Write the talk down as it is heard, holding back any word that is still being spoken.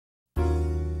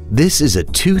This is a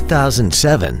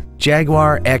 2007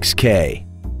 Jaguar XK.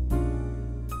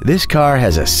 This car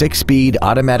has a 6-speed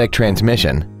automatic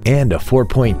transmission and a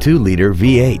 4.2-liter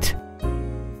V8.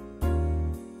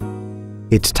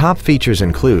 Its top features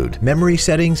include memory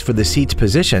settings for the seat's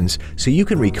positions so you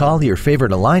can recall your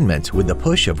favorite alignments with the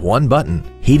push of one button,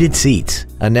 heated seats,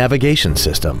 a navigation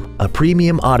system, a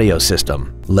premium audio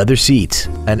system, leather seats,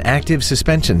 an active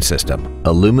suspension system,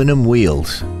 aluminum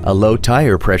wheels, a low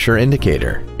tire pressure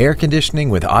indicator, air conditioning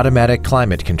with automatic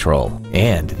climate control,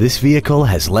 and this vehicle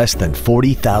has less than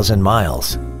 40,000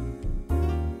 miles.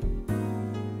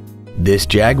 This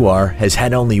Jaguar has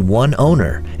had only one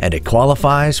owner and it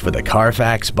qualifies for the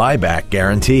Carfax buyback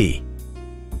guarantee.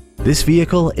 This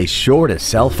vehicle is sure to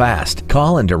sell fast.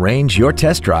 Call and arrange your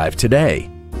test drive today.